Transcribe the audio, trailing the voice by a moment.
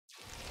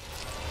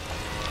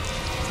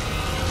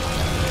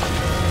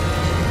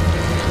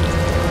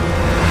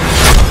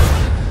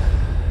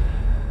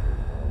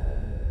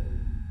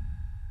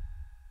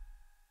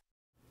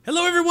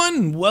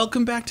everyone!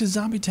 Welcome back to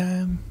Zombie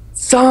Time.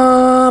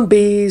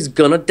 Zombies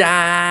gonna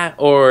die,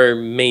 or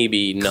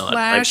maybe not.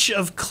 Clash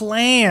of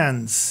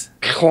Clans.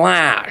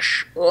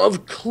 Clash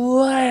of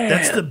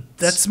Clans.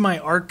 That's my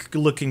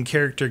Ark-looking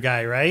character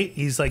guy, right?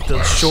 He's like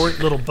the short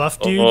little buff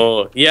dude.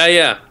 Oh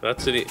yeah,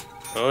 that's it.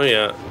 Oh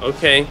yeah.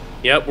 Okay.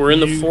 Yep, we're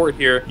in the fort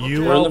here.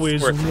 You we're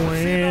always in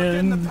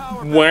win.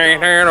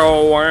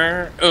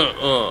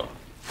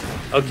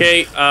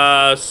 Okay.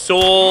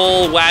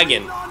 Soul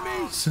Wagon.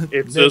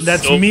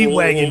 That's Meat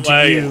Wagon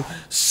to you.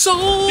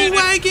 Soul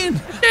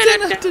Wagon.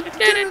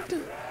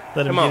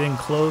 Let him get in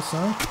close,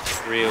 huh?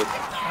 Real.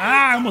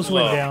 I almost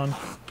went down.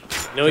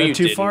 No, you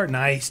too didn't. far.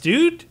 Nice,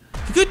 dude.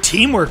 Good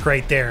teamwork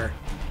right there.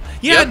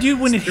 Yeah, dude.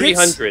 When it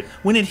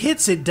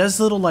hits, it does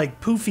little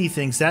like poofy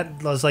things.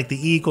 That was like the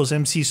E equals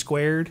MC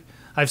squared.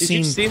 I've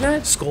seen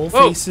skull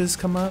faces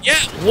come up. Yeah.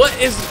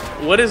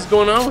 What is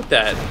going on with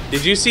that?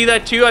 Did you see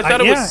that too? I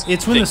thought it was. Yeah,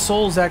 it's when the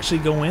souls actually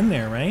go in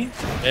there, right?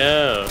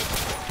 Yeah.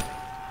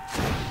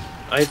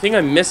 I think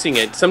I'm missing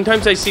it.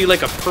 Sometimes I see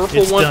like a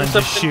purple one. It's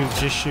done.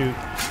 Just shoot.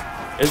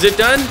 Is it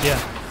done? Yeah.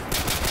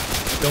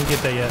 Don't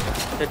get that yet.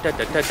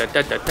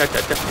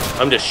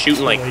 I'm just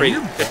shooting like crazy.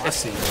 You're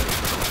bossy.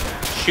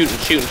 Shooting.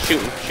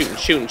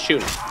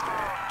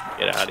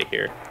 Get out of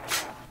here.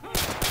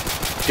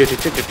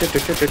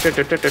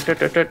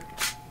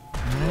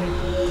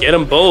 Get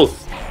them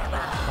both.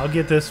 I'll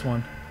get this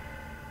one.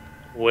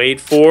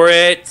 Wait for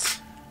it.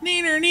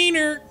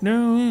 Neener.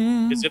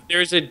 No. Because if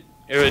there's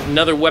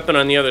another weapon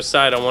on the other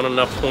side, I want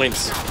enough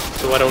points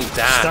so I don't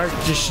die.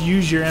 Just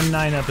use your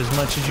M9 up as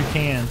much as you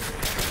can.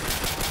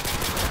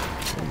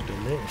 Oh,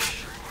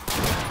 delish.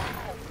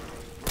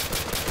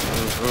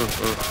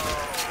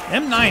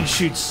 M9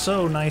 shoots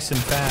so nice and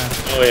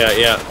fast. Oh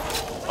yeah.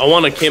 I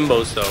want a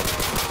Kimbo's though.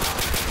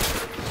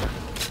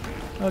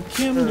 A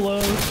Kimbo.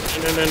 No.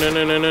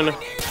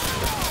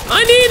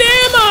 I need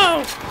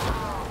ammo!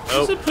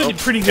 This is a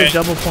pretty good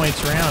double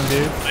points round,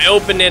 dude. I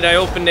opened it. I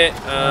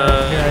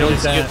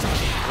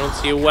don't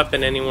see a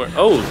weapon anywhere.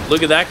 Oh,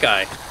 look at that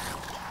guy.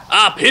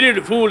 Ah, pity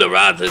the fool that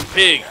rides his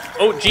pig.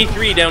 Oh,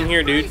 G3 down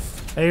here, dude.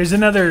 Hey, here's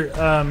another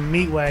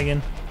meat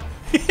wagon.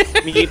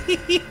 Meat.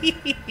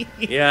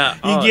 Yeah.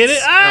 You get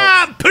it?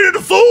 Ah, pity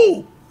the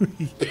fool!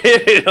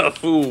 Pity the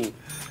fool. Look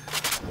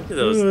at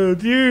those. Oh,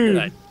 dude.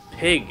 That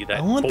pig, that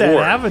I want boar. that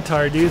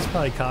avatar, dude. It's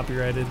probably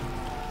copyrighted.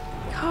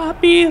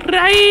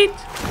 Copyright.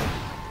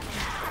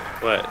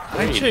 What?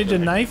 I tried to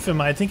knife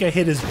him. I think I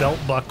hit his belt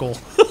buckle.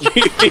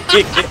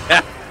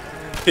 Yeah.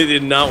 It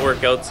did not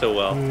work out so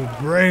well.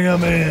 Bring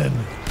him in.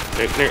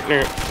 That's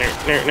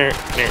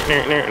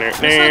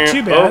not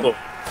too bad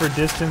for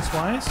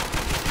distance-wise.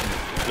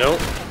 No,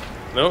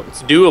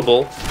 it's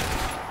doable.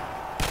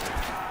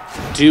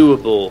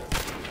 Doable.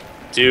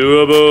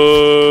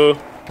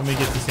 Let me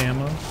get this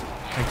ammo. I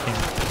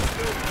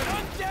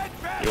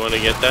can't. You want to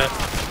get that?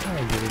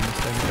 I'll get it in a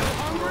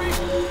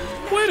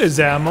second. What is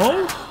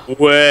ammo?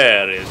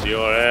 Where is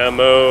your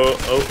ammo?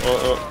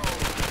 Oh.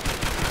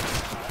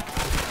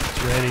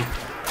 It's ready.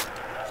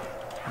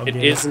 It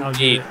is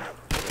indeed.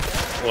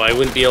 Well, I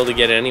wouldn't be able to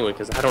get it anyway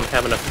because I don't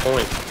have enough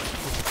points.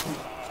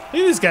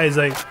 Look at this guy's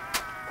like,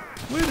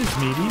 where is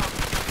Meaty?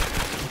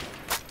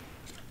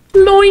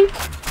 Loink.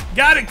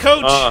 Got it,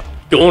 coach.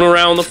 Going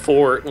around the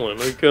fort when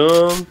we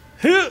come.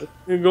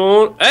 You're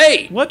going.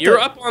 Hey, you're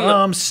up on the.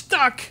 I'm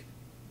stuck.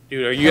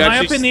 Dude, are you Am actually I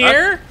up in the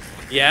air?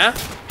 Yeah.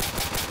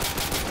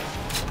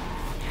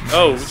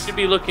 Oh, we should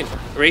be looking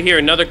right here.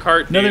 Another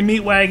cart. Another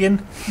meat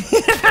wagon.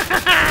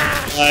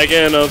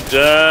 Wagon of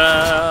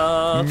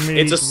death.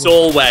 It's a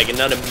soul wagon,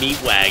 not a meat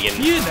wagon.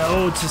 You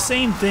know, it's the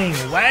same thing.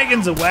 A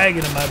wagon's a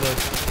wagon in my book.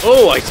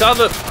 Oh, I saw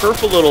the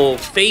purple little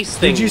face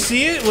thing. Did you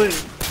see it?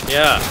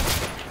 Yeah.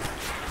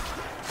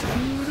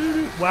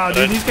 Wow,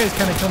 dude, these guys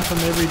kind of come from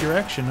every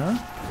direction, huh?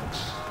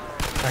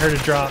 I heard a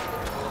drop.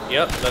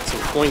 Yep, that's some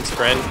points,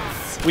 friend.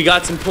 We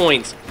got some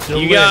points.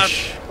 Delish. You got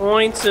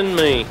points in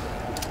me.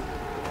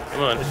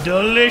 Come on.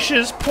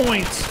 Delicious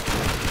points.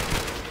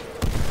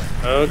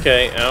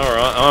 Okay, all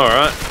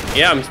right.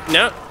 Yeah, I'm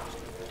now.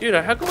 Dude,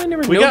 how come I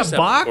never We noticed got that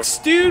box,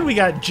 before? dude. We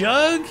got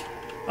jug.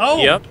 Oh,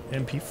 yep.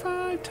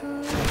 MP5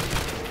 time.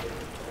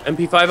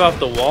 MP5 off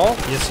the wall?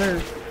 Yes,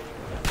 sir.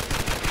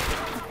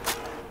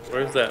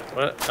 Where's that?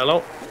 What?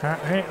 Hello?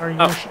 Hey, are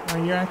you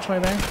actually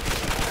there?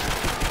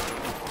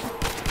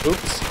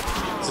 Oops.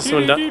 Is this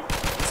one done?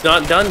 It's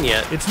not done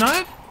yet. It's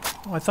not?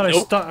 Oh, I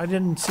thought I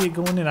didn't see it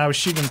going in. I was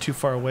shooting too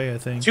far away, I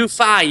think. Too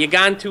far. You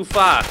gone too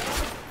far.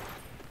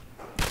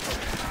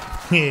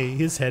 Hey,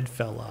 his head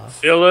fell off.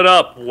 Fill it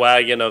up,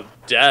 wagon of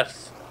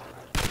death.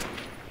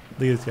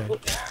 Look at this guy.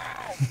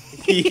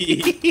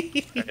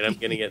 Alright, I'm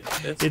gonna get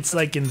this. It's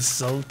like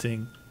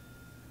insulting.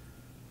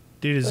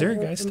 Dude, is there a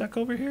guy stuck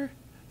over here?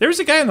 There was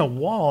a guy on the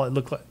wall, it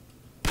looked like.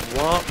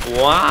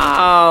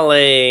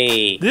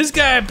 Wally. This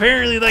guy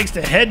apparently likes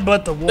to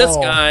headbutt the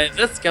wall.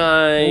 This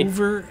guy.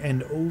 Over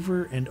and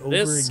over and over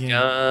This again.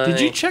 guy.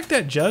 Did you check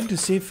that jug to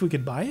see if we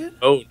could buy it?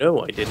 Oh,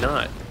 no, I did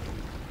not.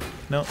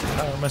 No,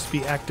 power must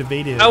be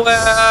activated.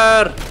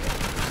 Power!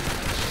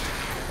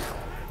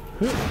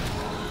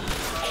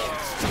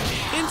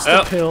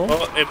 Just a pill.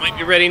 Oh, it might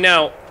be ready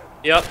now.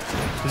 Yep.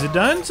 Is it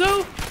done,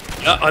 so?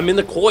 Yeah, I'm in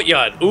the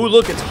courtyard. Ooh,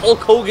 look, it's Hulk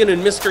Hogan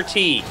and Mr.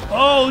 T.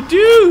 Oh,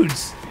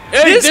 dudes.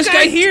 Hey, this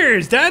guy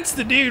here, that's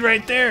the dude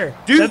right there.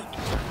 Dude,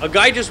 a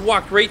guy just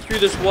walked right through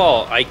this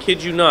wall. I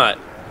kid you not.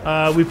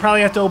 We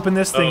probably have to open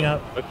this thing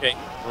up. Okay,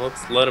 well,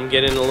 let's let him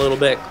get in a little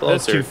bit closer.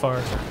 That's too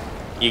far.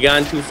 You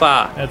gone too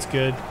far. That's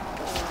good.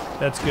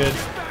 That's good.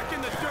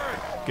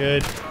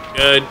 Good.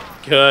 Good.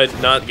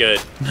 Good. Not good.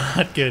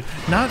 Not good.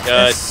 Not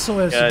good.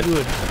 SOS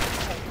good.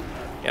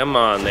 Come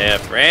on there,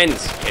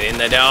 friends. Get in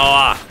the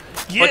door.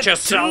 Put your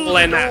soul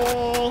in there.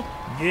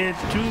 Get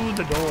to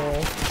the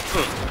door.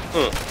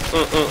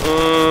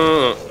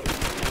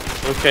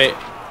 Okay.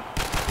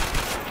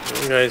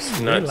 You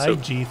guys not like so...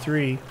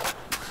 G3.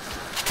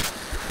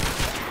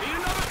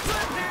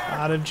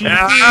 Out of G3.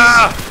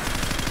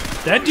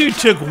 Ah! That dude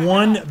took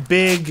one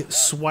big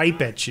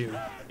swipe at you.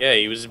 Yeah,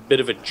 he was a bit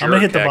of a jerk. I'm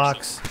gonna hit the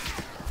box.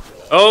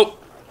 Oh!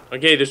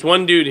 Okay, there's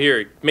one dude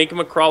here. Make him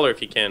a crawler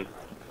if you can.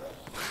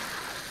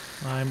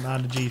 I'm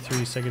out of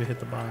G3, so I gotta hit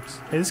the box.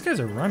 Hey, this guy's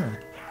a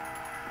runner.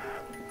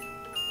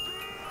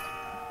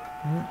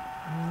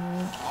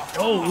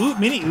 Oh,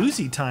 mini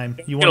Uzi time.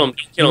 You want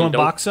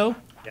Boxo?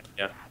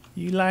 Yeah.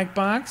 You like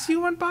box?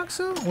 You want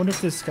Boxo? I wonder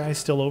if this guy's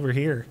still over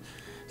here.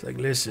 It's like,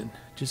 listen,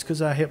 just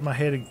because I hit my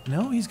head...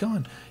 No, he's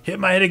gone. Hit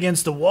my head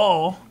against the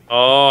wall.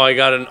 Oh, I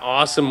got an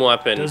awesome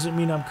weapon. Doesn't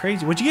mean I'm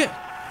crazy. What'd you get?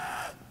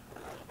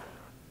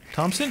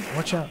 Thompson?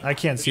 Watch out. I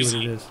can't see what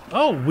it is.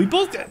 Oh, we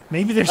both got...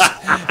 Maybe there's...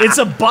 It's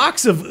a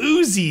box of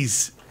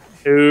Uzis.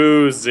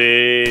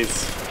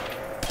 Uzis.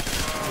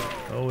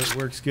 Oh, it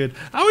works good.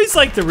 I always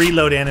like the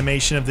reload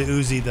animation of the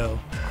Uzi, though.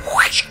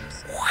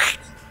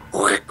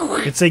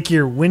 It's like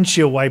your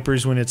windshield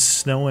wipers when it's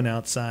snowing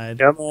outside.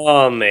 Come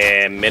on,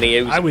 man. Mini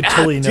Uzi. I would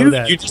totally know dude,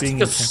 that. You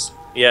just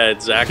yeah,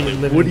 exactly.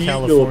 What do you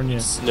know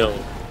about snow?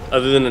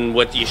 Other than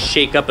what you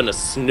shake up in a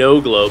snow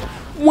globe.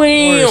 Or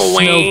a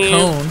snow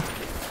cone.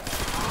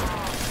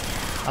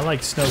 I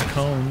like snow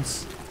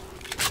cones.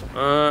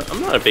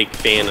 I'm not a big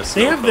fan of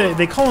snow cones.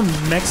 They call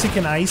them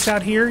Mexican ice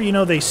out here. You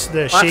know, the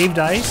shaved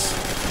ice.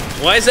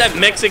 Why is that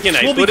Mexican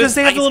ice? Well, because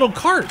they have the little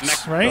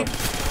carts, right?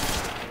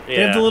 Yeah.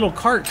 They have the little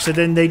carts, so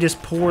then they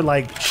just pour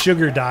like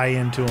sugar dye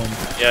into them.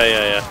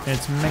 Yeah. And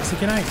it's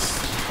Mexican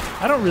ice.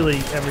 I don't really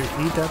ever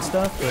eat that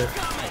stuff, but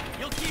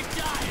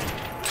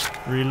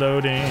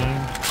reloading.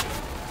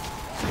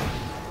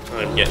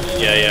 I'm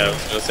getting. Yeah. I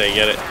was gonna say,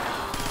 get it.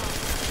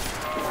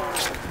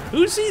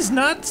 Uzi's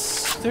not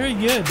very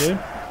good, dude.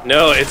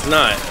 No, it's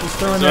not. Just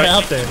throwing that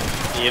out there.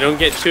 You don't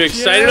get too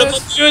excited about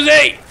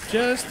Uzi.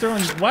 Just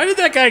throwing. Why did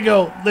that guy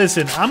go?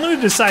 Listen, I'm gonna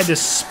decide to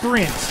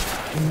sprint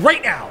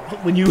right now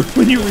when you're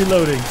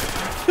reloading.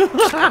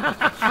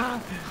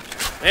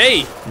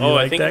 Hey! Oh,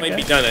 I think it might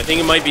be done. I think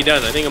it might be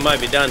done. I I need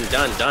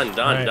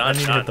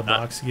to hit the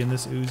box again.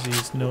 This Uzi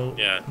is no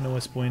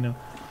bueno.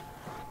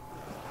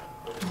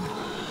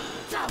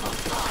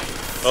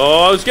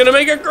 Oh, I was gonna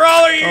make a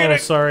crawler. Oh,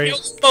 sorry.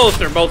 Both.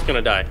 They're both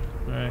gonna die.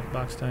 All right,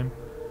 box time.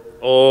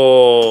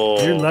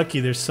 Oh. You're lucky.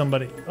 There's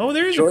somebody. Oh,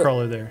 there is a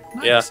crawler there.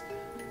 Nice. Yeah.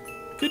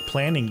 Good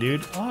planning,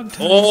 dude. Og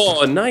time.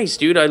 Oh, nice,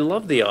 dude. I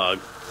love the Og.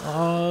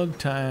 Og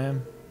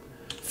time.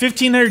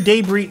 1500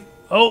 debris.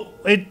 Oh,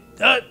 oh,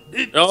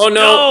 no.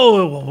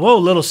 Oh, whoa,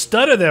 little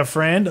stutter there,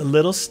 friend. A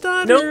little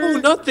stutter. No,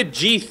 not the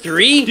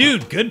G3.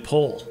 Dude, good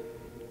pull.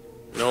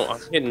 No, I'm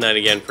hitting that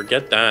again.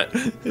 Forget that.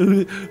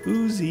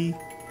 Uzi.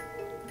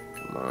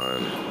 Come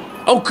on.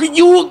 Oh,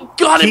 you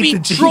gotta Keep be the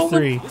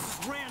G3.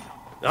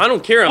 I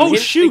don't care. I'm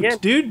shoot, again.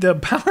 Dude. The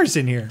power's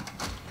in here.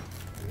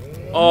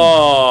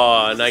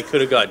 Oh, and I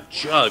could have got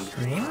jugged.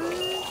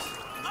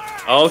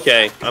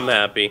 Okay, I'm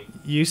happy.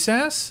 You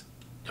sass?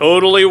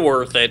 Totally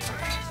worth it.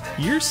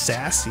 You're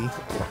sassy.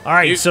 All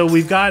right, so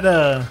we've got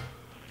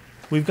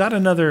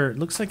another.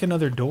 Looks like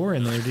another door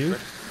in there, dude.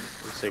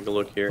 Let's take a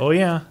look here. Oh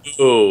yeah.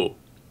 Oh.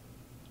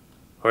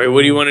 All right,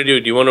 what do you want to do?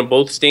 Do you want to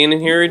both stand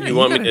in here? Or do you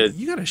want me to?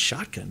 You got a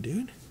shotgun,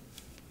 dude.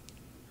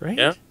 Right?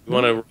 Yeah. You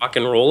want to rock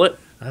and roll it?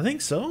 I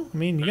think so. I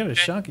mean, you got a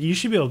shotgun. You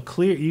should be able to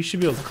clear. You should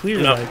be able to clear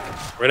like.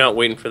 We're not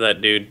waiting for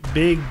that dude.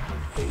 Big.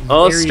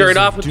 I'll start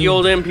off with the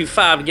old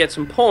MP5 to get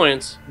some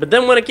points, but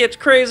then when it gets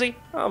crazy,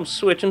 I'm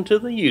switching to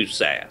the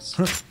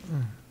USAS.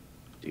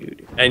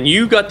 Dude. And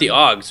you got the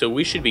AUG, so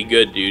we should be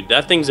good, dude.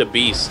 That thing's a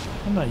beast.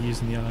 I'm not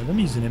using the AUG. I'm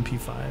using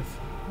MP5.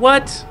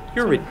 What?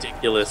 You're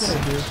ridiculous.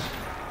 That's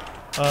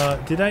what I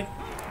do. Did I?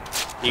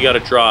 You got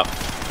to drop.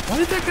 Why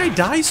did that guy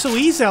die so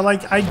easy?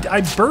 Like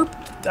I burped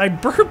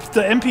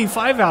the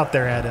MP5 out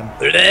there at him.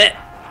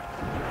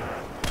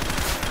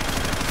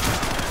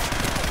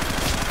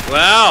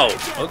 Wow.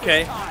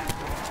 Okay.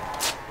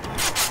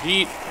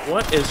 Gee,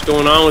 what is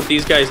going on with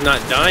these guys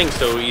not dying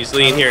so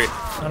easily in here?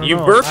 You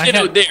burped it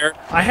out there.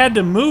 I had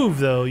to move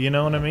though. You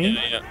know what I mean?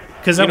 Yeah.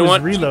 Because I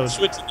was reload.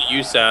 Switch to the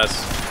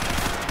USAS.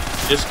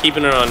 Just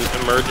keeping it on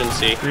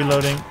emergency.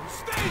 Reloading.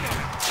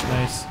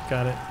 Nice.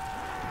 Got it.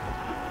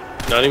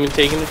 Not even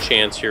taking a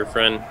chance here,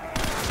 friend.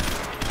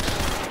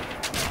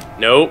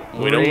 Nope,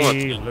 we don't want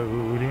to.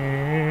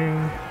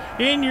 Reloading.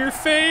 In your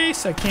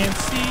face, I can't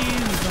see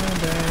the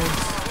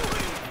bags.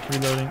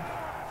 Reloading.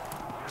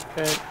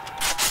 Okay.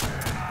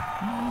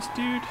 Nice,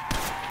 dude.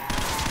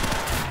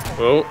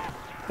 Oh.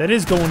 That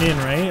is going in,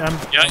 right?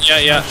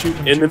 Yeah.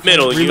 In the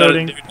middle.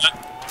 Reloading. You gotta do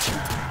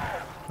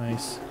that.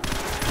 Nice.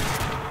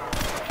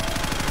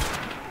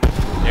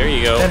 There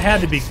you go. That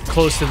had to be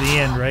close to the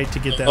end, right, to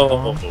get that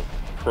bomb?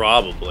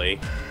 Probably.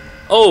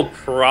 Oh,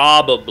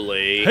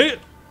 probably. Hey!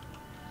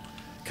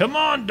 Come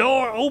on,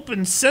 door,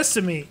 open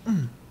sesame.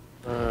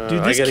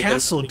 Dude, this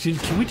castle,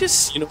 can we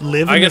just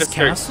live in this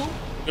castle?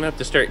 I'm gonna have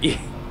to start. We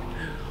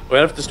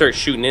have to start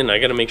shooting in. I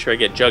gotta make sure I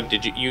get Jug.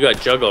 You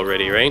got Jug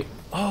already, right?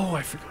 Oh,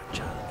 I forgot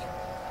Jug.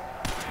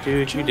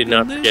 Dude, you did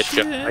not forget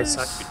Jug. I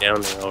saw you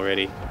down there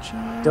already.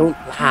 Don't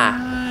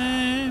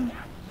lie.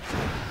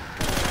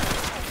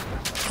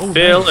 Oh,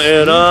 fill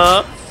it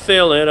up.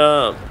 Fill it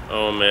up.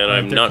 Oh man,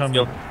 I'm not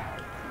feeling.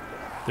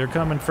 They're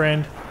coming,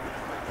 friend.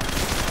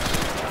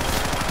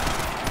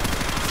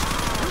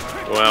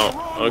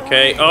 Wow.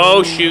 Okay.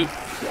 Oh shoot.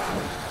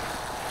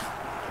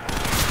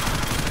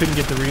 Couldn't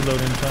get the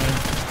reload in time.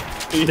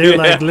 They're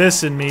like,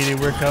 listen, meaty,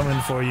 we're coming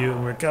for you,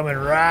 and we're coming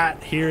right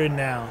here and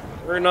now.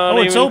 We're not.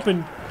 Oh, it's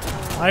open.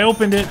 I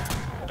opened it.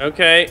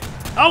 Okay.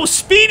 Oh,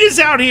 Speed is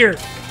out here.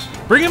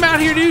 Bring him out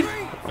here, dude.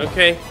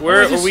 Okay.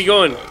 Where are we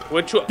going?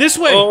 Which one? This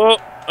way. Oh,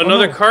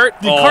 another cart.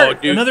 The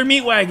cart. Dude. Another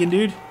meat wagon,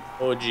 dude.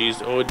 Oh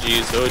jeez. Oh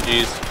jeez. Oh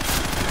jeez.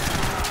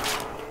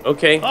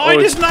 Okay. Oh, I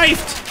just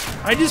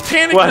knifed. I just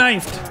panic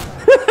knifed.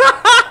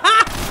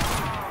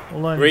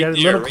 Hold on, right got a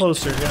little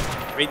closer.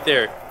 Yeah. Right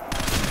there.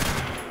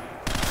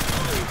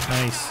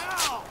 Nice.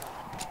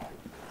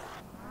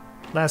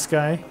 Last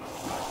guy.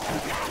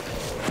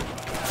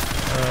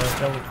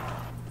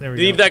 There we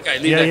go. Leave that guy.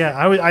 Leave that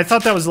guy. I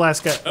thought that was the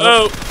last guy.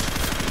 Oh.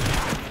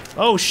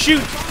 Oh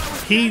shoot!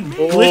 He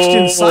glitched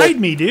inside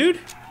me, dude.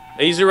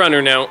 He's a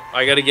runner now.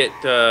 I gotta get.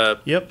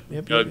 Yep.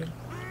 Jug.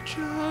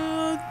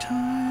 Jug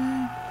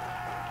time.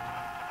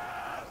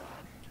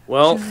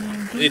 Well,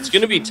 it's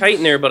gonna be tight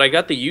in there, but I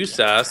got the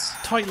USAS.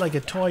 Tight like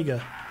a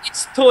toiga.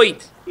 It's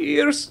tight.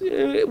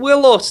 We're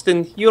lost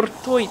and you're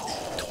tight.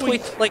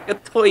 Tight like a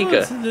toiga. Oh,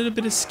 it's a little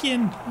bit of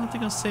skin. I don't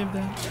think I'll save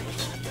that.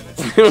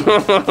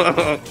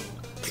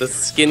 The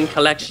skin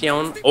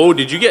collection. Oh,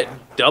 did you get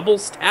double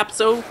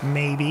Stapso?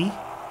 Maybe.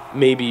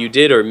 Maybe you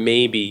did, or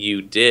maybe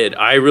you did.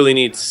 I really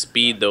need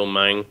speed, though,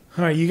 man.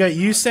 All right, you got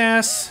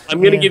USAS.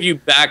 I'm gonna give you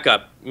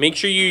backup. Make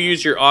sure you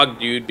use your AUG,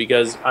 dude,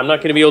 because I'm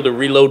not gonna be able to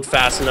reload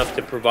fast enough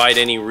to provide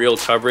any real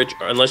coverage,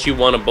 unless you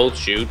want to both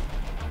shoot.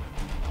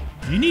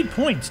 You need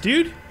points,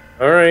 dude.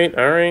 All right,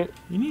 all right.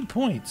 You need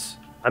points.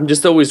 I'm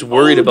just always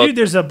worried about. Dude,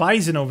 there's a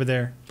bison over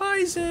there.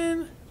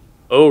 Bison.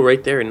 Oh,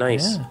 right there,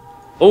 nice. Yeah.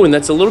 Oh, and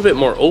that's a little bit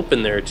more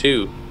open there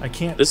too. I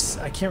can't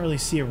really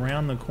see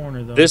around the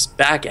corner though. This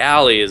back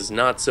alley is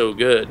not so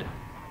good.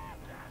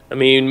 I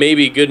mean,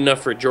 maybe good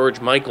enough for George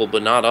Michael,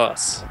 but not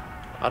us.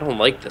 I don't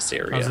like this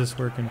area. How's this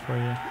working for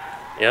you?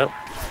 Yep.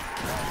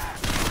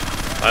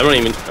 I don't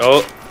even.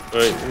 Oh,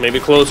 maybe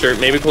closer.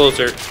 Maybe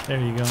closer. There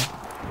you go.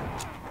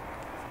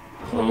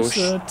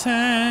 Closer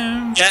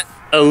time. Get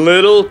a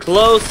little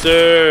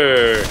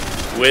closer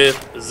with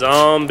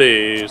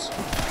zombies.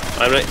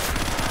 I'm not.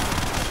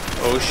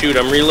 Oh shoot!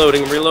 I'm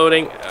reloading.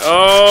 Reloading.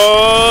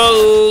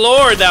 Oh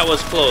Lord, that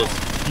was close.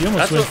 You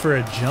almost went for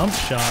a jump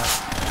shot.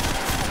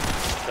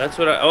 That's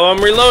what I. Oh,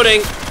 I'm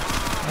reloading.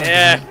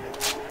 Yeah.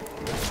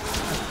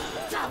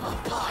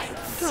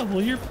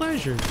 Double your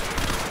pleasure.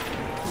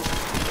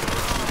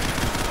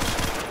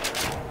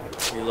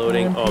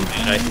 Reloading. Oh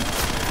man.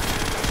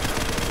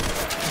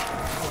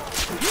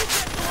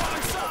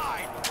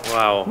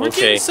 Wow. We're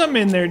getting some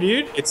in there,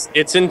 dude.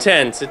 It's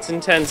intense. It's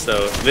intense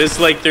though. This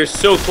like they're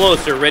so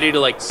close. They're ready to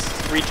like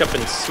reach up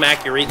and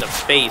smack you right in the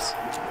face.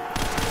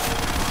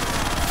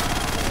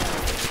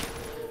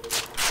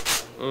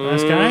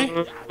 Last guy.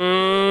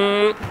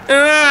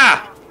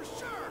 Ah!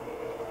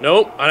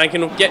 Nope. And I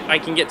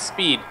can get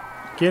speed.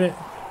 Get it.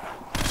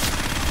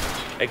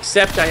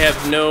 Except I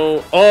have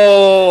no.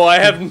 Oh, I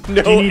have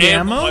no. Do you need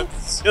ammo? I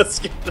was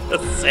just gonna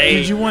say.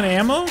 Did you want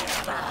ammo?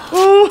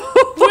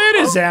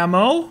 Where is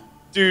ammo?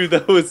 Dude,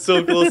 that was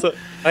so close.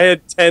 I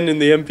had 10 in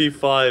the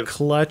MP5.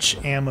 Clutch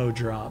ammo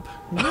drop.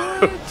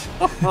 What?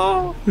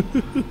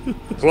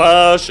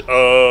 Clash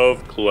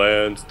of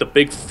Clans. The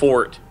big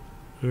fort.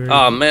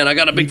 Oh man, I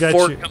got a big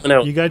fort coming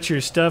out. You got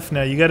your stuff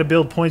now. You got to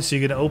build points so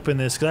you can open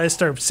this. Cause I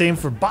start saving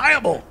for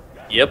buyable.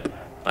 Yep,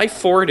 I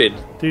forted.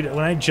 Dude,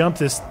 when I jump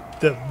this,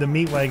 the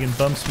meat wagon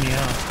bumps me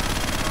out.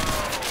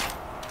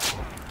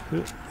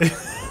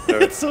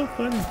 It's so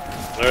funny.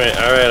 All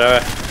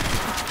right.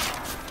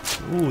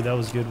 Ooh, that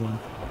was a good one.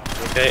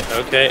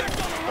 Okay.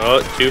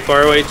 Oh, too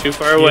far away.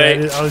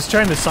 Yeah, I was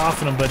trying to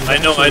soften them, but I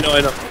know.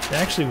 It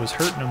actually was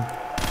hurting them.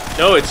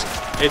 No, it's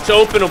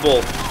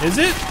openable. Is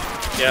it?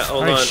 Yeah,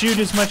 hold on. All right, shoot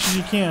as much as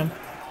you can.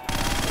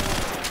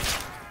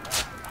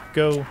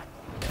 Go.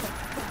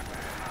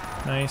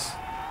 Nice.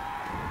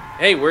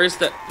 Hey, where's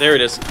the? There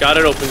it is. Got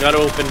it open.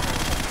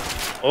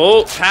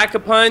 Oh, pack a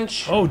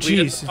punch. Oh,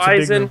 jeez.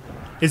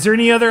 Is there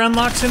any other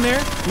unlocks in there?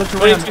 Look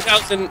around.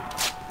 22,000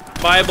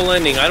 viable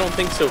ending. I don't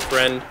think so,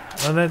 friend.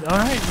 Oh, all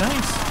right,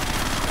 nice.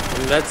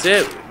 And that's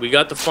it. We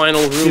got the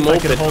final room See if open. I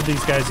can hold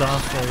these guys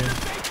off for you.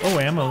 Oh,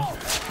 ammo.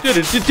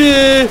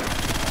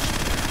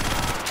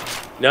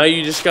 Now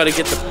you just got to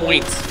get the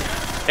points.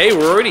 Hey,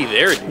 we're already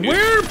there, dude.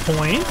 Where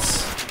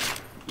points?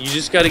 You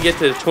just got to get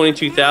to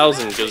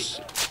 22,000 because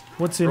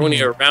we're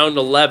only around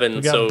 11.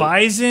 We got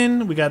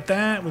Bison. We got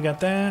that. We got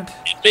that.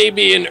 It may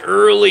be an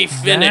early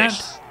finish.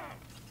 That.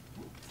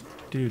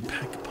 Dude,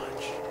 pack a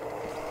punch.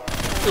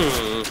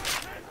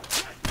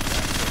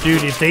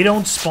 Dude, if they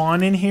don't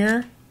spawn in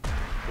here,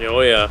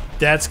 oh yeah,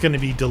 that's gonna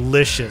be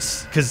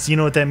delicious. Cause you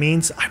know what that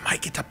means? I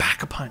might get to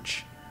pack a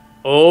punch.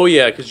 Oh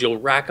yeah, cause you'll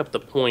rack up the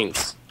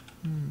points.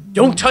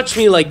 Don't touch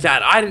me like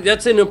that.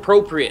 That's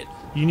inappropriate.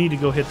 You need to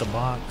go hit the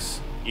box.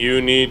 You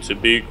need to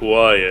be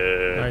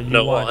quiet. All right,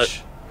 you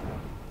watch.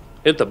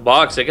 Hit the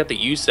box. I got the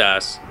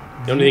USAS.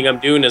 The only thing I'm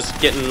doing is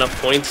getting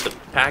enough points to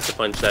pack a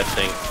punch that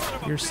thing.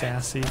 You're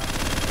sassy.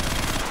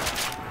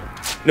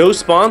 No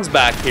spawns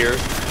back here.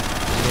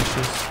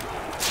 Delicious.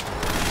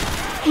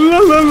 La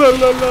la la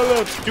la la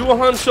la. Do a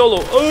Han Solo.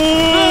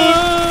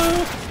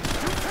 Oh!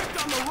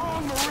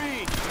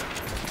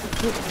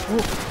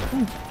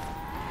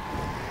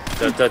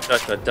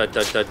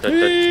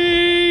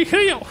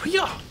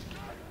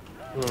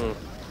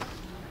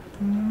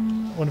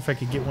 What if I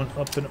could get one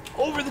up and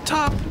over the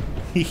top?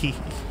 You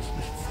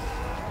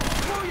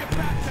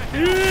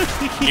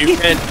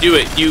can't do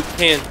it. You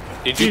can't.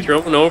 Did you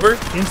throw one over?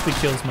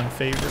 Insta-kill's my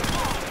favorite.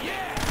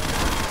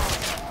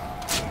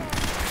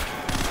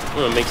 I'm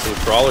gonna make some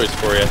crawlers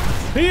for you.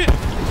 I'm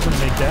gonna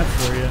make that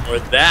for you. Or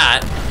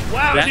that.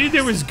 Wow, dude,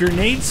 there was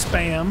grenade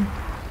spam.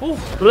 Oh.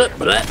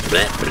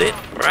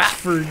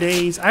 For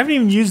days. I haven't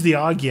even used the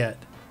AUG yet.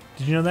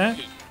 Did you know that?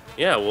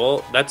 Yeah,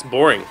 well, that's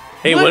boring.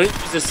 Hey, why don't you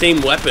use the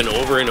same weapon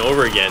over and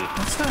over again?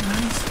 That's not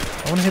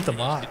nice. I want to hit the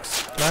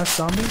box. Last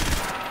zombie?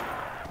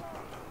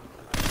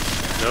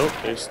 Nope,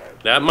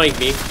 that might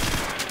be.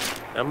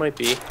 That might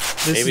be.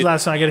 This is the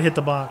last time I gotta hit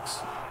the box.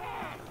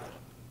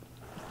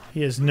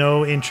 He has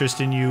no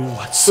interest in you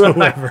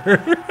whatsoever.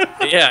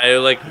 Yeah,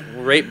 like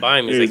right by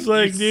him. He's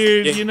like,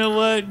 dude, you know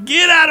what?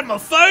 Get out of my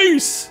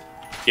face!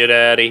 Get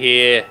out of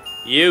here.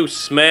 You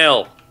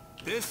smell.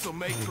 This'll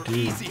make for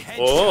easy headshots.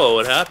 Oh,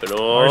 what happened?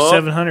 Oh.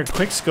 R700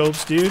 quick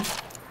scopes, dude.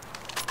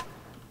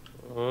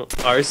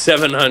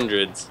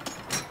 R700s.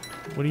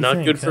 What do you Not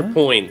think, good for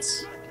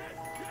points.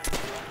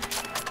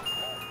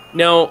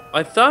 Now,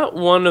 I thought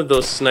one of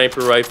those sniper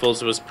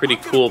rifles was pretty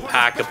cool,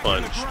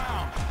 pack-a-punch.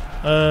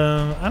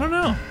 I don't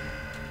know.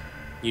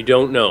 You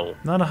don't know.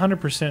 Not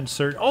 100%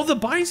 certain. Oh, the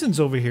Bison's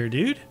over here,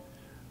 dude.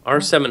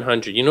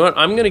 R700. You know what?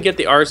 I'm gonna get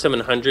the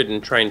R700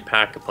 and try and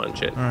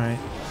pack-a-punch it. All right.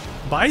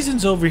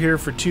 Bison's over here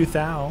for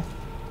 2,000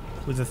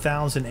 with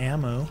 1,000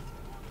 ammo.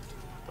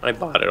 I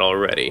bought it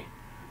already.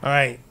 All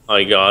right.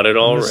 I got it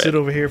already. Sit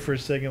over here for a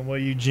second while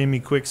you Jimmy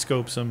quick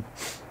scopes him.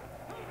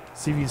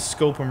 See if you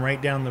scope him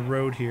right down the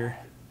road here.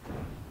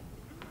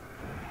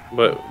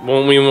 But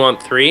won't we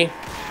want 3?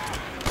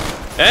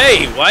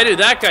 Hey, why did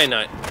that guy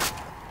not?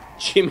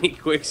 Jimmy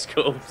quick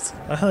scopes.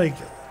 I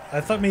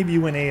thought maybe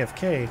you went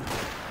AFK.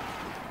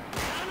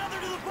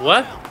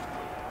 What?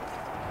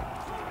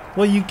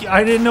 Well,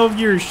 I didn't know if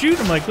you were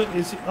shooting. Like,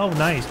 oh,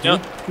 nice, dude.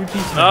 Yep. Good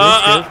piece of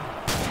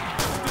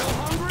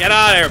Get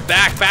out of there!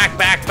 Back!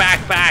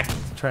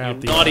 Try out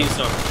the naughty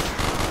son.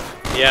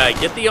 Yeah,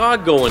 get the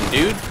AUG going,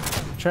 dude.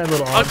 Try a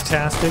little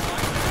AUG-tastic.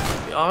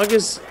 The AUG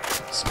is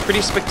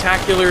pretty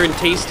spectacular and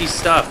tasty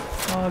stuff.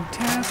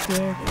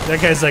 AUG-tastic.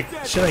 That guy's like,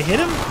 should I hit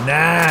him?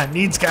 Nah,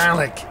 needs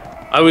garlic.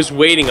 I was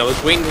waiting. I was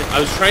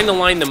trying to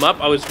line them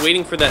up. I was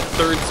waiting for that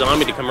third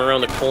zombie to come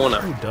around the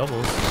corner. Ooh,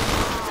 doubles.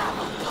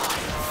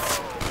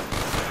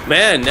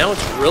 Man, now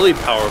it's really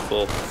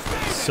powerful.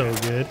 So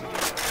good.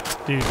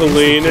 Dude,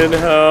 cleaning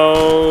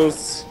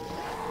house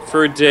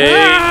for days.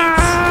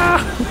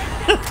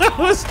 That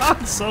was Han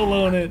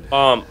soloing it.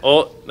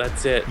 Oh,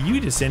 that's it. You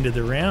just ended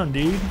the round,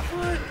 dude.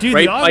 What? Dude,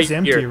 right the AUG's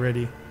empty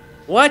already.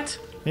 What?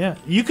 Yeah,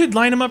 you could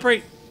line them up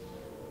right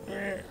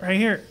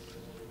here.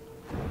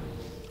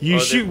 You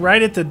shoot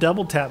right at the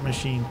double tap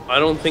machine. I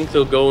don't think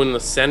they'll go in the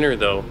center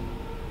though.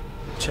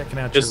 Checking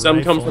out just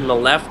some come from the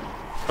left,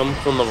 come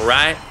from the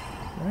right.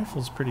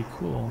 Rifle's pretty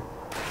cool.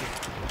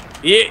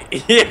 Yeah,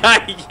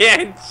 I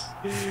can't.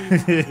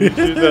 You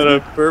did that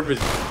on purpose.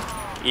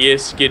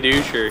 Yes,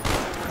 skadoocher.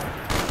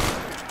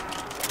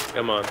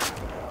 Come on.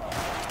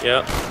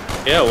 Yeah.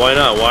 Yeah, why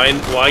not?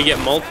 Why get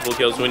multiple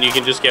kills when you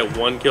can just get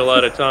 1 kill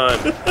at a time?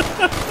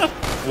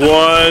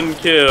 1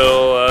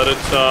 kill at a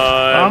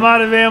time. I'm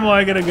out of ammo,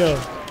 I gotta go.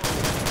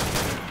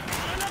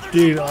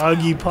 Dude,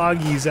 Augie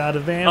Poggy's out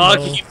of ammo.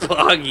 Augie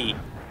Poggy.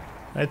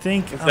 I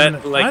think I'm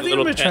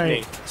gonna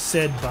try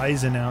said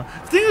Bison now.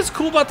 The thing that's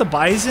cool about the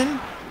Bison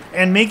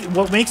and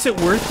what makes it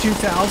worth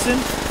 2,000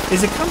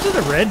 is it comes with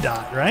a red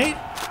dot, right?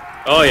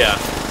 Oh yeah.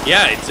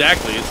 Yeah,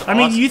 exactly. It's awesome. I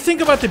mean, you think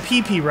about the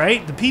PP,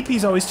 right? The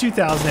PP's always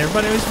 2,000.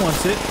 Everybody always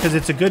wants it because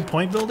it's a good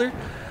point builder.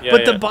 Yeah,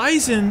 but the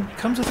Bison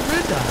comes with a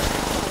red dot.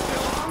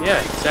 Yeah,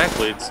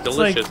 exactly. It's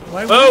delicious.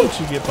 Like, why wouldn't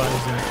you get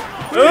Bison?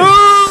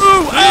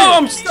 Oh,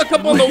 I'm stuck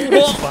up on the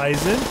wall.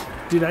 Bison.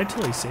 Dude, I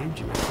totally saved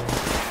you right there.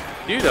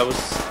 Dude, I was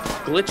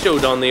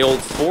glitchoed on the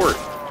old fort.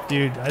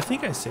 Dude, I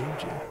think I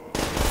saved you.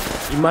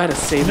 You might have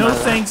saved my life.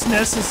 No thanks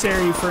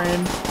necessary,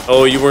 friend.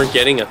 Oh, you weren't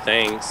getting a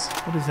thanks.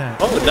 What is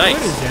that? Oh, nice.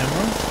 What is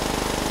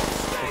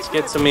ammo? Let's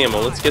get some ammo.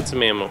 Let's get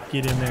some ammo.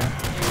 Get in there.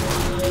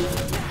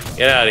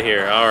 Get out of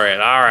here. All right,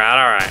 all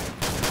right, all right.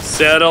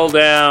 Settle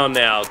down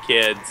now,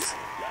 kids.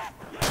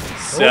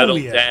 Settle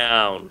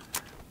down.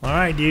 All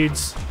right,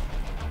 dudes.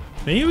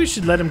 Maybe we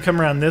should let him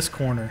come around this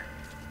corner.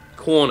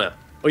 Corner.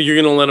 Oh, you're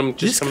gonna let him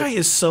just This guy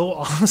is so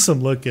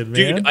awesome looking,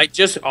 man.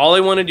 Dude, all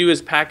I want to do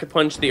is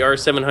pack-a-punch the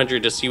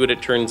R700 to see what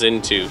it turns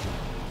into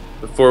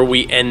before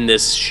we end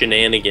this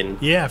shenanigan.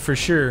 Yeah, for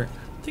sure.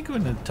 I think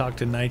I'm gonna talk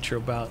to Nitro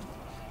about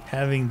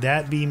having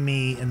that be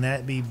me and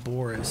that be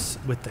Boris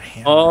with the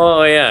hammer.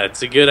 Oh yeah,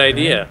 it's a good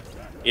idea.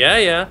 Yeah,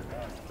 yeah.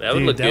 That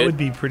would look good. That would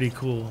be pretty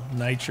cool.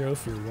 Nitro,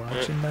 if you're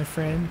watching, my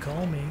friend,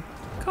 call me.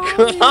 Call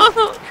me.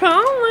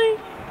 Call me.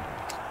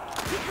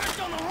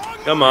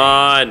 Come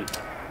on.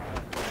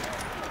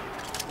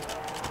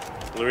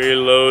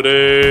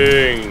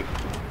 Reloading.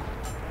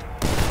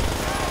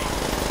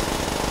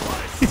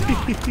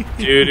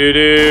 Dude.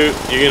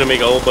 You're gonna make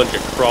a whole bunch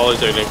of crawlers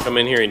that are gonna come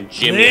in here and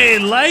jimmy. They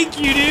like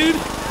you, dude.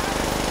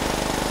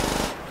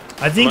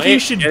 I think you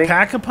should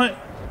pack a punch.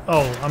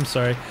 Oh, I'm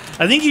sorry.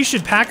 I think you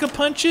should pack a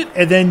punch it,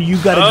 and then you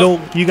gotta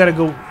go. You gotta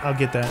go. I'll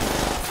get that.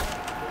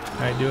 All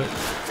right, do it.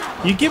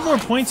 You get more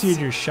points here to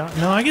your shot.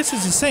 No, I guess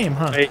it's the same,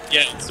 huh?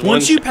 Yeah.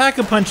 Once you pack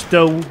a punch,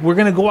 though, we're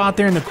gonna go out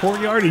there in the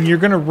courtyard, and you're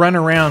gonna run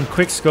around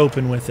quick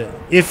scoping with it.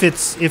 If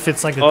it's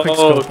like a quick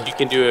scope. Oh, you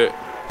can do it.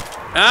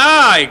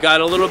 Ah, I got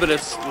a little bit of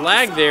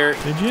lag there.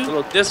 Did you? A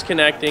little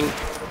disconnecting.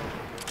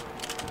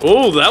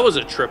 Oh, that was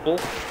a triple.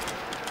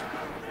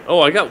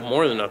 Oh, I got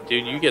more than enough,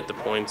 dude. You get the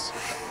points.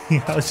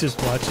 I was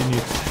just watching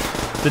you.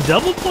 The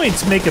double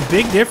points make a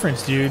big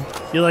difference, dude.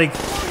 You're like,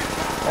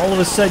 all of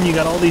a sudden, you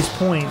got all these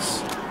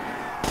points.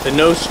 The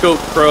No Scope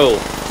Pro.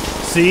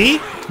 See?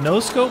 No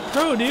Scope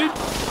Pro, dude.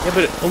 Yeah,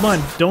 but hold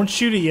on. Don't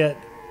shoot it yet.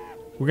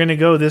 We're going to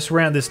go this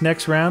round, this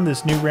next round,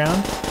 this new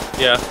round.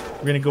 Yeah.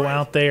 We're going to go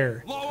out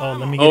there. Oh,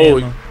 let me get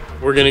ammo.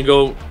 We're going to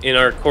go in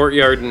our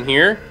courtyard in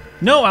here?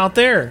 No, out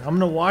there. I'm going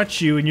to watch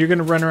you, and you're going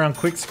to run around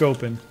quick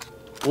scoping.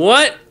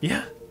 What?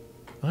 Yeah.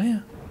 Oh,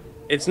 yeah.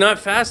 It's not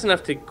fast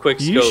enough to quick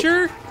scope. You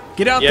sure?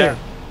 Get out there.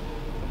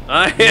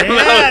 I am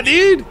out. Yeah,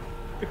 dude.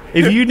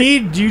 If you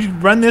need, you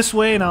run this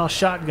way, and I'll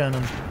shotgun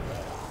him.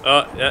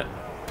 Yeah.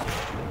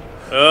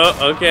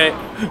 Oh, okay.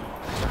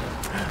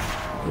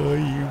 Oh,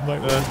 you might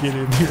want to get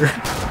in here.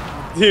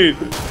 Dude,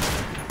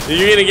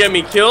 you're going to get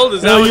me killed?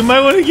 Is that you might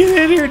want to get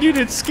in here, dude.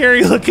 It's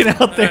scary looking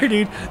out there,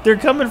 dude. They're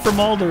coming from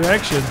all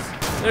directions.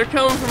 They're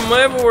coming from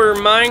everywhere,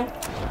 mine.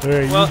 All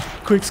right, you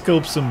quick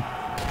scope some.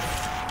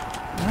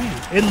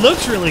 Right. It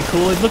looks really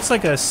cool. It looks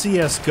like a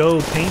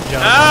CSGO paint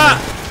job. Ah!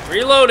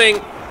 Reloading.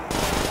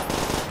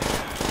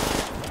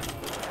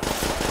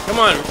 Come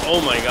on. Oh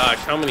my gosh,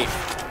 how many...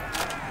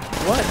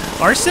 What?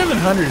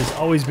 R700 has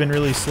always been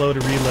really slow to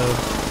reload.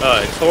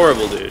 It's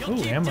horrible, dude.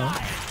 Oh, ammo.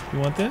 You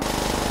want this?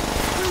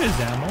 Where is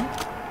ammo?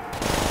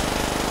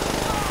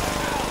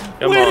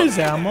 Where is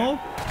ammo?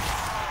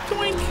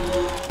 Doink.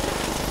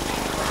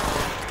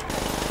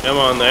 Come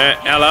on there.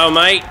 Hello,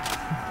 mate.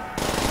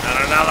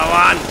 Got another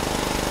one.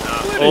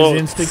 What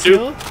is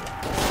insta-kill?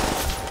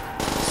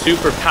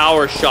 Super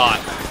power shot.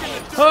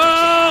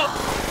 Oh!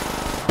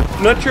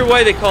 Not sure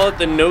why they call it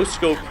the No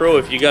Scope Pro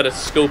if you got to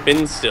scope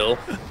in still.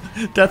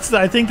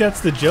 I think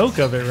that's the joke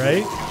of it,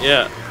 right?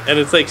 Yeah, and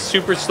it's like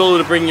super slow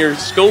to bring your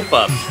scope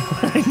up.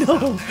 I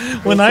know.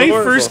 When I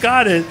first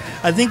got it,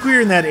 I think we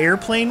were in that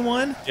airplane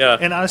one. Yeah.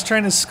 And I was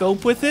trying to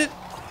scope with it,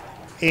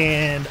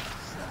 and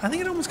I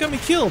think it almost got me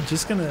killed.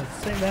 Just gonna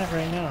say that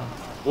right now.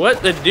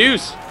 What the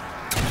deuce?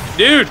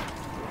 Dude!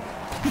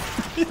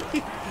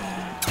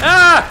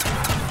 Ah!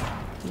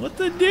 What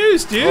the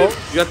deuce, dude? Oh,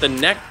 you got the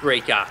neck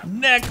breaker.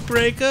 Neck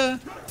breaker.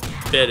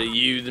 Better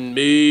you than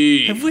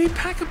me. Have we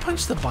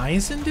pack-a-punched the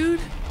bison, dude?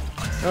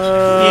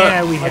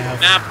 Yeah, we have.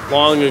 Not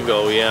long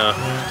ago, yeah.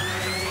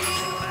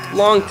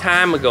 Long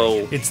time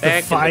ago. It's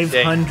the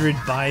 500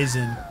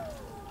 bison.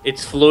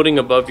 It's floating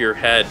above your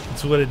head.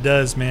 That's what it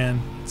does,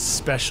 man. It's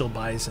special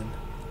bison.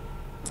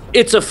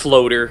 It's a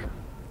floater.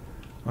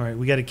 All right,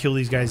 we got to kill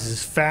these guys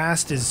as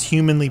fast as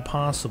humanly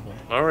possible.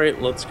 All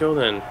right, let's go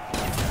then.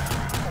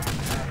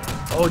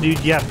 Oh,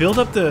 dude, yeah, build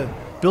up the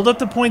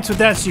points with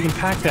that so you can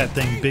pack that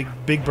thing,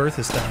 Big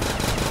Bertha style.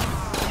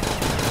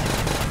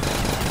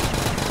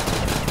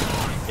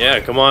 Yeah,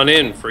 come on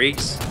in,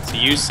 freaks. It's a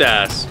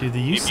USAS. Dude,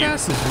 the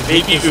USAS is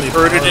ridiculously maybe you've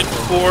heard it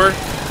before.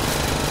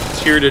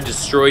 It's here to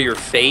destroy your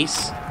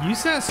face.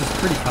 USAS is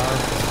pretty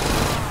powerful.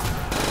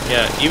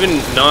 Yeah,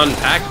 even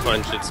non-pack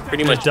punch, it's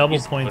pretty much double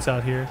points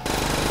out here.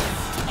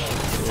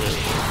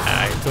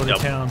 Go to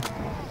town.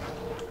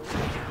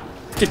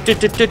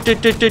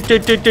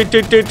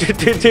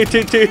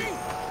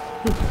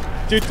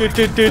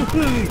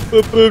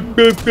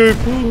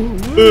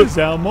 Where's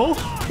Elmo?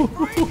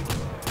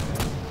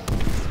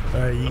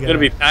 Alright, you I'm gonna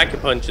be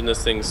pack-a-punching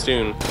this thing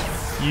soon.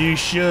 You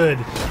should.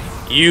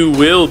 You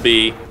will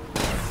be.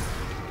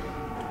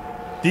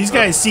 These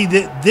guys, see,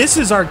 this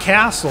is our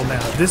castle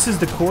now. This is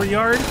the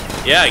courtyard.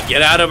 Yeah,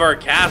 get out of our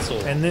castle.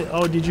 And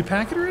oh, did you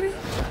pack it already?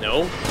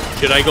 No.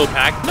 Should I go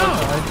pack? No,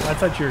 I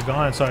thought you were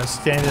gone, so I was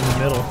standing in the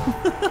middle.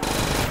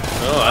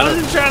 No, I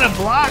wasn't trying to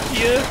block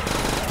you.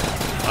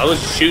 I was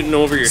shooting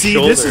over your shoulder.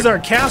 See, this is our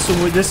castle.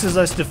 This is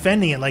us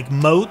defending it, like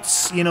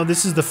moats. You know,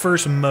 this is the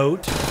first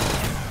moat.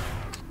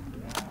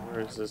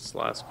 Where's this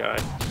last guy?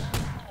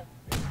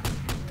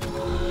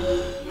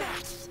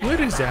 What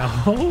is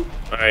that? All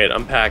right,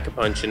 I'm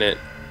pack-a-punching it.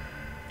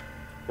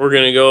 We're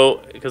gonna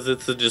go because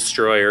it's a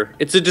destroyer.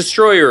 It's a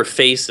destroyer of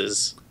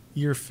faces.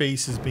 Your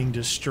face is being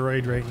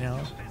destroyed right now.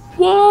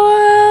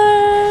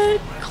 What?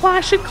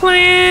 Clash of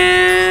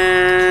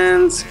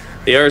Clans.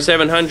 The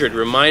R700.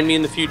 Remind me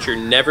in the future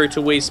never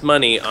to waste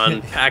money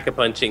on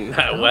pack-a-punching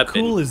that weapon. How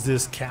cool is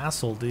this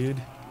castle,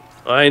 dude?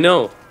 I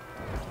know.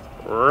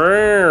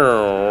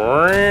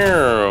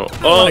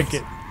 Oh, like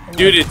it.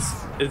 Dude,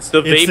 it's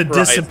the vaporizer. It's the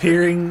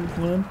disappearing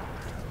one.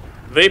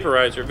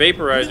 Vaporizer. Look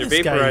at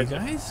this guy, you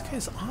guys. This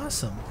guy's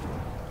awesome.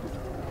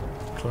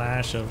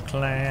 Clash of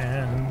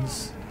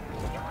Clans.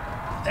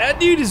 That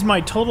dude is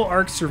my total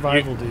arc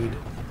survival dude.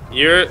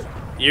 You're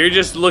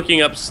just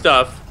looking up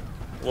stuff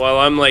while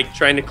I'm like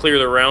trying to clear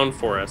the round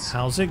for us.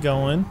 How's it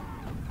going?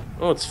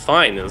 Oh, it's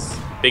fine. It's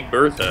Big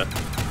Bertha.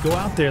 Go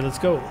out there. Let's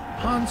go.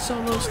 Han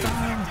Solo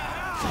style.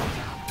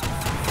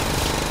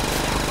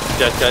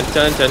 Dun, dun,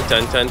 dun, dun,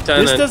 dun, dun,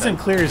 dun, this doesn't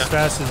clear as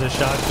fast as a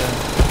shotgun.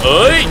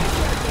 Oi!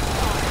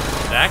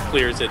 That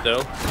clears it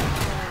though.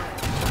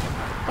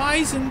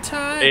 Bison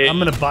time. Hey, I'm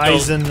gonna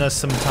bison us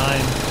some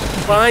time.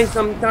 Buy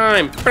some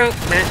time. We got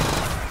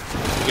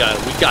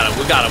it. We got it.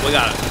 We got it. We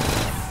got it.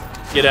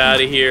 Get out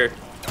of here.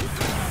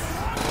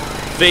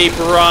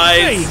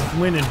 Vaporize. Hey,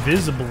 win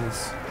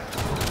invisibles.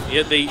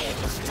 Yeah, they.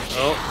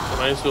 Oh,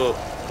 might as well.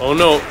 Oh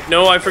no,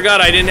 no! I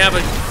forgot. I didn't have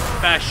a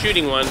fast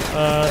shooting one.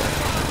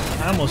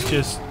 I almost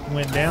just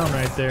went down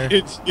right there.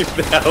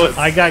 That was...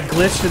 I got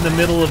glitched in the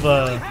middle of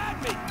a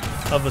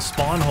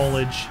spawn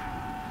holage.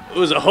 It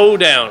was a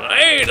hoedown.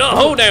 Hey, the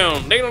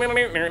hoedown.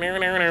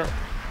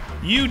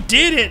 You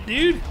did it,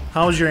 dude.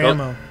 How's your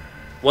ammo?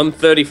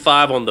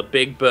 135 on the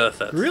Big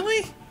Bertha.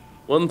 Really?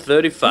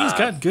 135. He's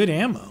got good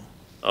ammo.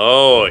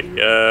 Oh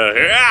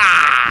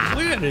yeah.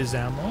 Look at his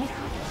ammo.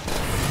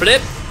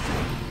 Blip.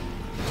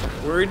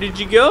 Where did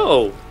you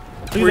go?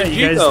 Look at that,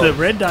 you guys. The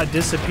red dot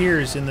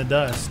disappears in the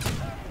dust.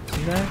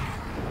 See that?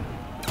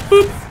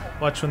 Boop.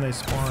 Watch when they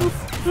spawn. Boop,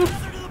 boop.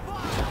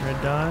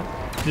 Red dot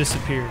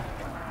disappeared.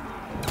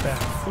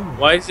 Back.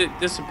 Why does it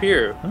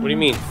disappear? What do you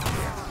mean?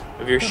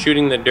 If you're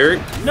shooting the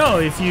dirt? No,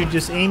 if you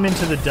just aim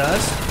into the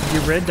dust,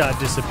 your red dot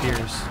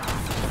disappears.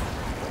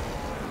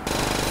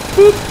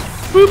 Boop,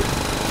 boop,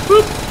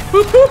 boop,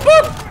 boop, boop,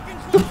 boop.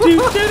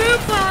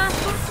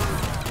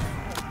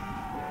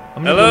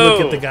 I'm gonna go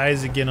look at the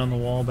guys again on the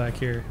wall back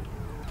here.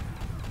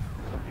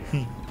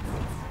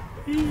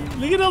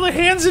 Look at all the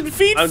hands and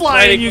feet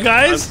flying, you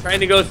guys! I'm trying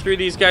to go through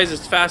these guys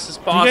as fast as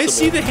possible. You guys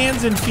see the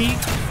hands and feet?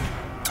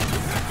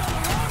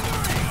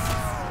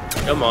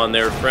 Come on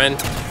there, friend.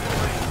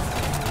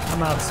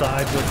 I'm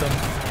outside with them.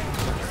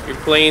 You're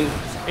playing...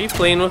 Are you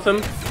playing with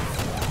them?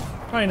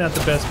 Probably not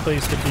the best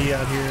place to be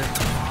out here.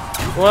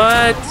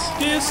 What?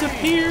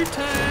 Disappear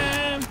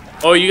time!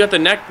 Oh, you got the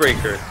neck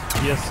breaker.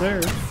 Yes,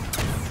 sir.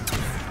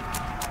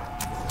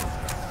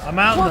 I'm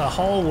out in the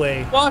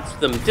hallway. Watch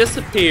them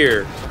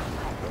disappear.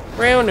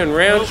 Round and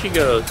round she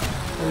goes.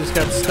 I just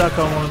got stuck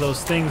on one of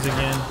those things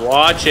again.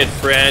 Watch it,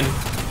 friend.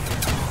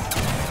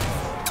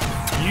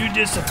 You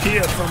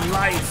disappear from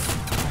life.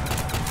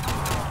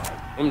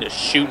 I'm just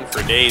shooting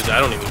for days. I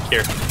don't even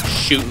care.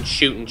 Shooting,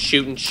 shooting,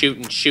 shooting,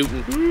 shooting,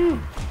 shooting.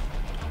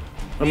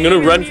 I'm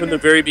gonna run from the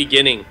very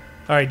beginning.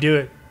 All right, do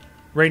it.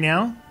 Right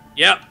now?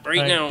 Yep,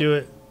 right now. Do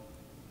it.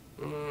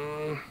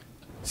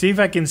 See if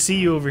I can see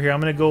you over here.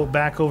 I'm gonna go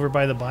back over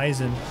by the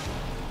bison.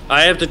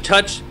 I have to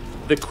touch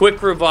the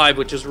quick revive,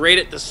 which is right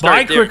at the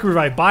start. Buy quick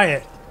revive. Buy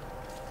it.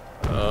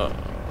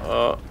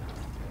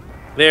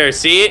 There,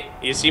 see it?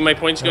 You see my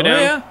points go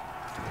down? Yeah.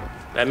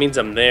 That means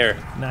I'm there.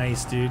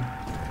 Nice, dude.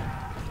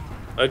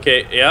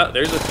 Okay, yeah,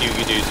 there's a few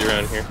dudes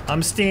around here.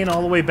 I'm staying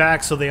all the way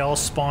back so they all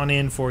spawn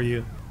in for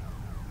you.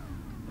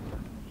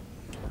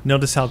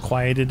 Notice how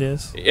quiet it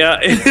is? Yeah.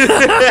 You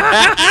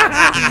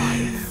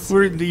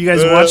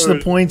guys watch the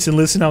points and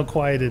listen how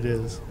quiet it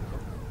is.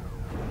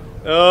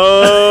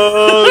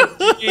 Oh,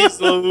 jeez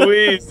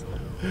Louise.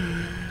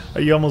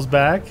 Are you almost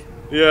back?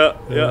 Yeah.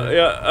 Get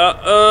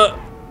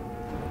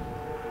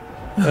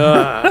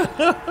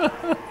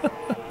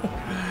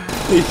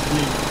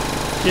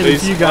a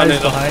few guys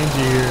behind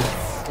you here.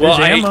 Well,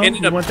 I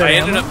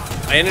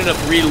ended up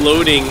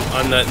reloading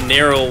on the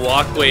narrow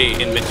walkway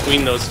in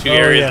between those two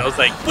areas. Yeah. I was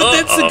like, but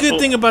that's the good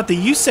thing about the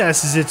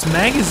USAS is it's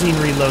magazine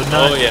reload,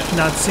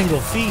 not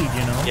single feed,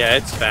 you know? Yeah,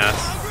 it's fast.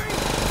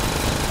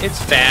 It's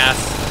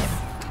fast.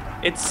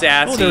 It's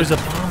sassy. Oh, there was a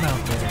bomb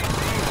out there.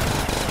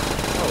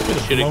 Oh, we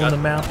should have blown the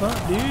map up,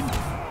 dude.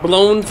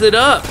 Blown it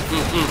up.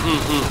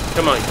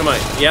 Come on.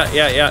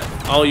 Yeah.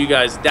 All you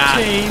guys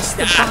die. Chase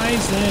the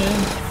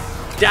bison.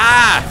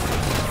 Die.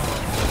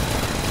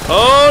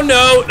 Oh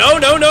no! No!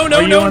 No! No! No!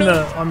 Are you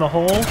no! on the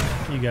hole?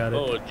 You got it.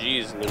 Oh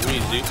jeez,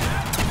 Louise, dude.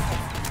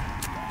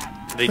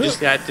 They just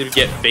had to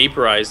get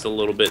vaporized a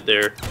little bit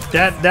there.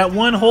 That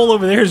one hole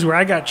over there is where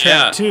I got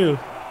trapped too.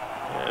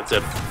 Yeah, it's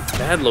a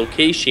bad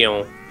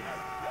location.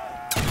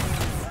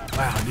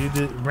 Wow, dude,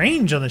 the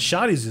range on the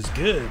shotties is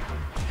good.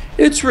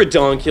 It's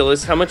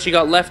redonkulous. How much you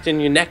got left in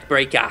your neck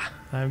breaker?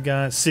 I've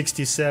got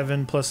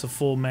 67 plus a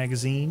full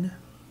magazine.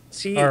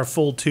 See, or a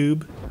full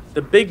tube.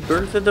 The Big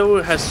Bertha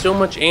though has so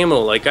much ammo.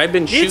 Like I've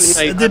been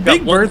shooting. The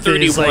Big Bertha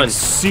is like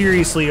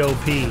seriously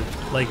OP.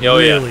 Like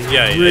really,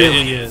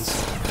 really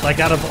is. Like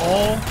out of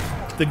all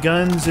the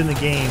guns in the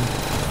game,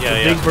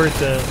 the Big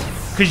Bertha,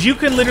 because you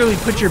can literally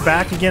put your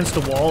back against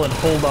the wall and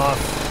hold off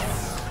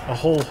a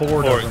whole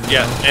horde of them.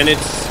 Yeah, and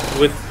it's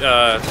with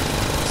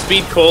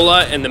Speed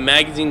Cola and the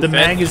magazine. The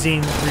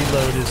magazine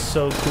reload is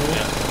so cool.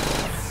 Yeah.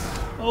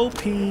 OP.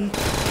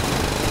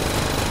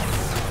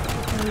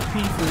 OP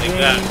for like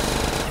that.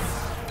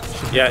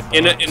 Yeah,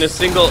 in a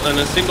single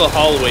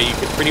hallway, you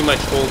could pretty much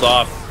hold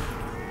off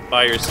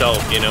by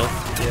yourself. You know.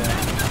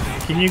 Yeah.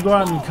 Can you go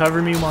out and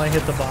cover me while I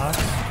hit the box?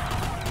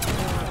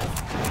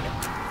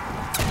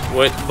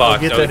 What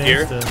box out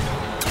here?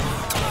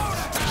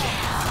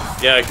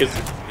 Yeah, because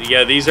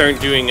these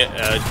aren't doing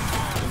a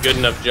good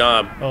enough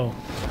job. Oh,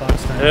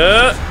 box time.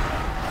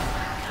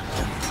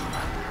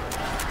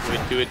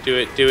 Do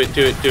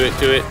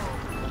it.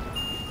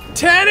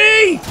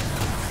 Teddy!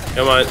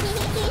 Come on.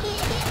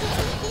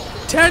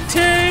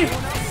 Teddy!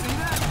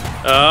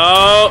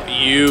 Oh,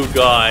 you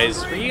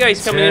guys. Are you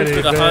guys coming in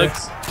for the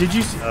hugs? Did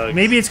you see?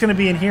 Maybe it's going to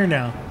be in here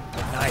now.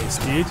 Nice,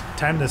 dude.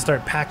 Time to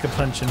start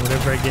pack-a-punching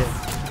whatever I get.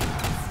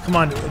 Come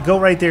on, go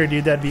right there,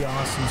 dude. That'd be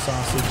awesome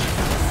sausage.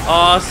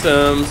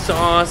 Awesome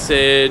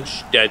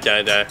sausage.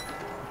 Da.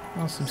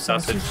 Awesome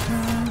sausage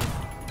time.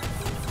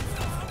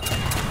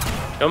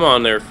 Come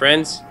on there,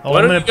 friends. Oh,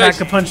 I'm going to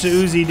pack-a-punch the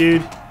Uzi,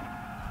 dude.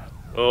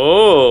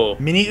 Oh.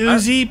 Mini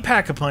Uzi,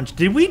 pack-a-punch.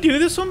 Did we do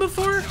this one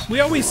before?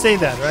 We always say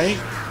that, right?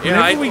 Yeah,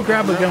 Whenever we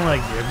grab a gun,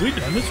 like, have we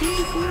done this one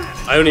before?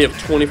 I only have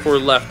 24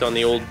 left on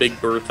the old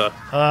Big Bertha.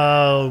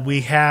 Oh,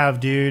 we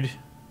have, dude.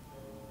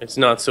 It's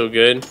not so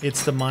good.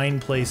 It's the mine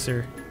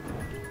placer.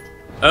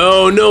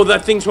 Oh, no,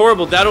 that thing's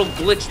horrible. That'll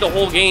glitch the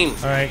whole game.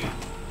 All right,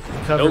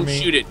 cover Don't me.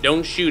 shoot it.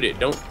 Don't shoot it.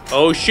 Don't.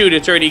 Oh, shoot,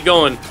 it's already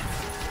going.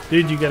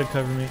 Dude, you got to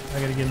cover me. I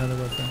got to get another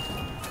weapon.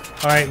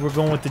 All right, we're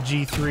going with the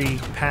G3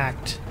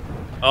 packed.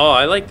 Oh,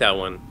 I like that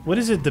one. What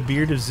is it, the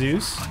Beard of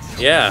Zeus?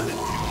 Yeah.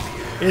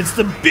 It's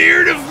the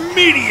Beard of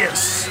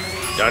Medius.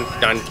 Dun.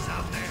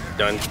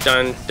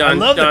 I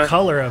love the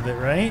color of it,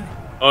 right?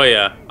 Oh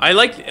yeah, I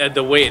like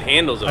the way it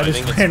handles it. I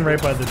just ran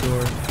right by the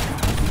door.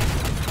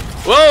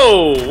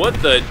 Whoa! What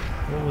the?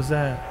 What was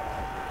that?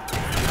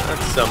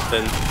 That's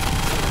something.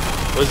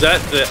 Was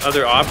that the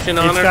other option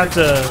on it? It's got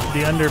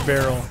the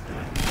underbarrel.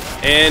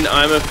 And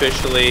I'm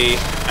officially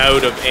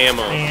out of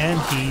ammo.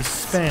 And he's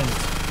spent.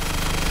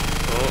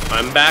 Oh,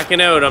 I'm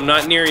backing out. I'm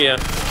not near you. I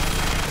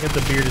got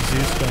the Beard of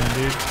Zeus going,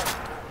 dude.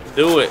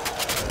 Do it.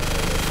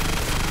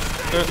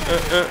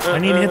 I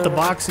need to hit the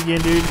box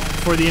again, dude,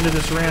 before the end of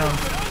this round.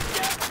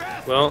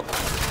 Well,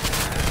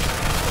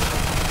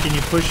 can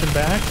you push him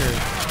back, or?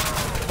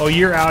 Oh,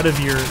 you're out of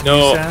your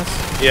no. USAS?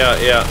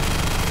 Yeah.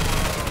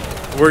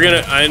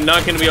 I'm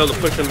not gonna be able to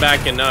push him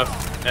back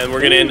enough, and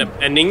we're gonna end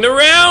up ending the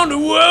round.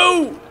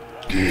 Whoa!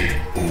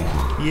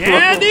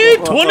 Yeah,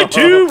 dude,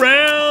 22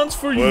 rounds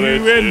for you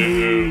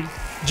and me.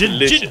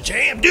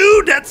 Jam,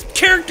 dude, that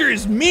character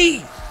is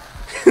me.